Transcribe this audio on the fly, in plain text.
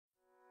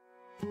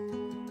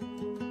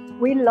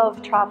We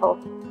love travel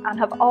and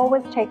have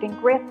always taken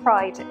great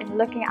pride in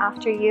looking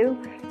after you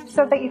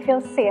so that you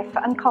feel safe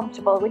and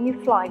comfortable when you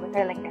fly with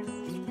Aer Lingus.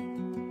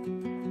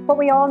 But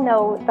we all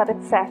know that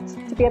it's set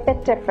to be a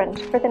bit different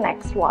for the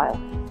next while.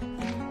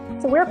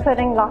 So we're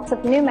putting lots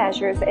of new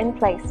measures in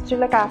place to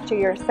look after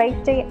your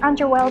safety and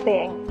your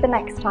well-being the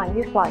next time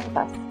you fly with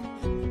us.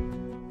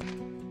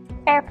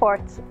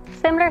 Airports,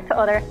 similar to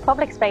other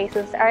public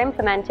spaces, are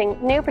implementing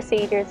new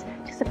procedures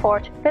to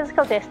support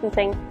physical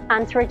distancing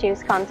and to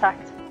reduce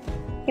contact.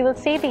 You will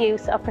see the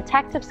use of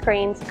protective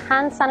screens,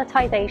 hand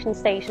sanitisation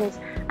stations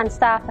and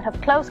staff that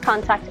have close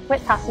contact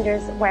with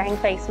passengers wearing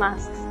face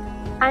masks.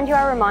 And you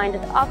are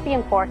reminded of the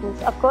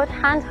importance of good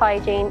hand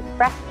hygiene,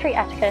 respiratory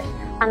etiquette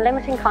and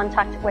limiting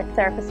contact with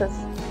surfaces.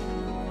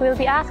 We will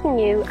be asking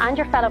you and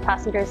your fellow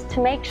passengers to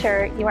make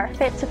sure you are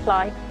fit to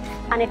fly,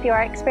 and if you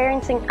are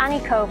experiencing any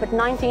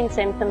COVID-19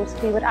 symptoms,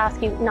 we would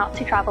ask you not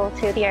to travel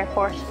to the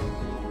airport.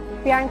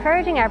 We are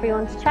encouraging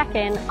everyone to check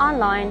in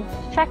online,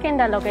 to check in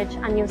their luggage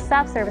and use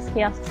self-service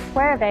kiosks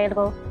where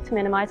available to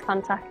minimise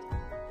contact.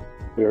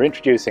 We are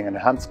introducing an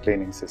enhanced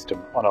cleaning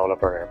system on all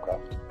of our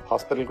aircraft.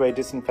 Hospital-grade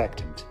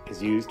disinfectant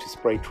is used to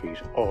spray treat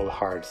all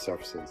hard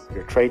surfaces.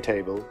 Your tray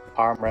table,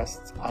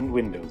 armrests and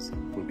windows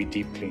will be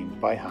deep cleaned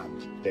by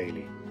hand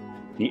daily.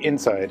 The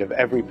inside of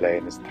every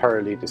plane is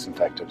thoroughly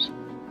disinfected.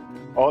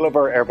 All of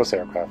our Airbus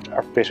aircraft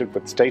are fitted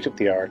with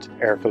state-of-the-art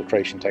air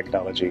filtration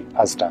technology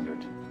as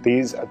standard.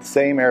 These are the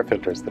same air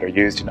filters that are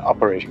used in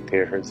operating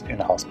theatres in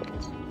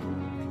hospitals.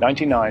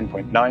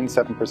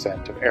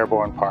 99.97% of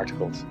airborne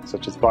particles,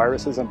 such as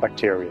viruses and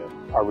bacteria,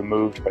 are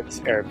removed by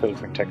this air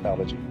filtering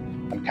technology,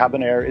 and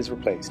cabin air is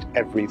replaced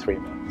every 3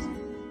 minutes.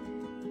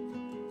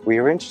 We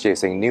are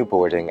introducing new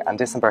boarding and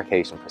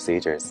disembarkation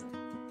procedures.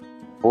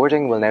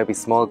 Boarding will now be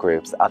small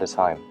groups at a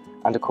time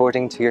and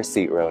according to your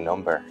seat row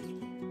number.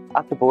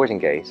 At the boarding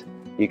gate,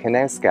 you can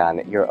now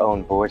scan your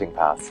own boarding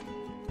pass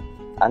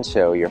and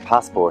show your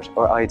passport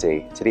or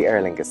ID to the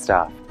Aer Lingus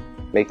staff,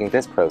 making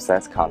this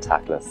process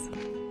contactless.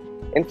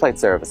 In-flight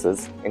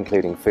services,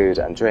 including food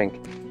and drink,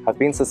 have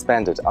been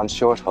suspended on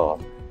short haul,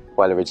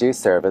 while a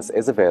reduced service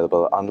is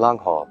available on long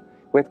haul,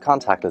 with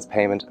contactless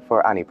payment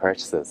for any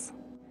purchases.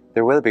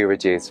 There will be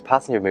reduced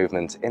passenger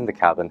movement in the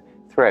cabin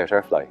throughout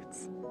our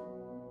flights.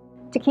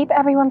 To keep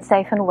everyone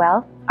safe and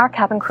well, our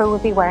cabin crew will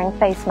be wearing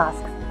face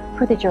masks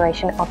for the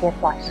duration of your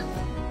flight.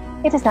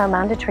 It is now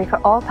mandatory for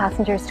all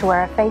passengers to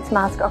wear a face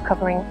mask or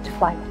covering to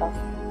fly with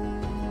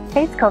us.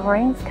 Face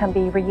coverings can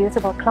be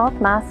reusable cloth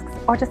masks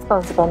or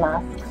disposable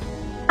masks,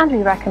 and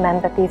we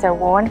recommend that these are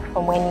worn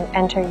from when you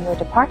enter your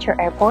departure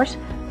airport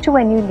to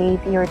when you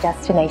leave your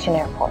destination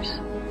airport.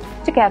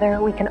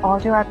 Together, we can all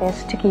do our bit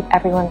to keep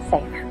everyone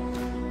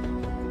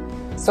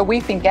safe. So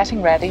we've been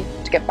getting ready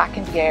to get back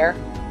in the air,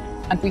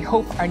 and we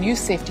hope our new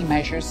safety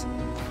measures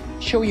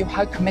show you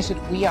how committed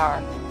we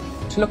are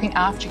to looking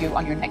after you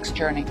on your next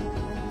journey.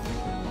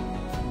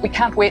 We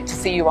can't wait to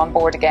see you on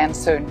board again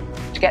soon,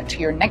 to get to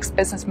your next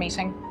business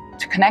meeting,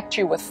 to connect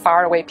you with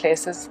faraway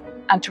places,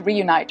 and to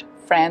reunite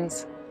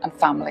friends and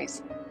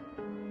families.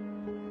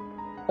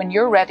 When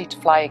you're ready to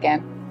fly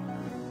again,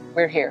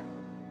 we're here.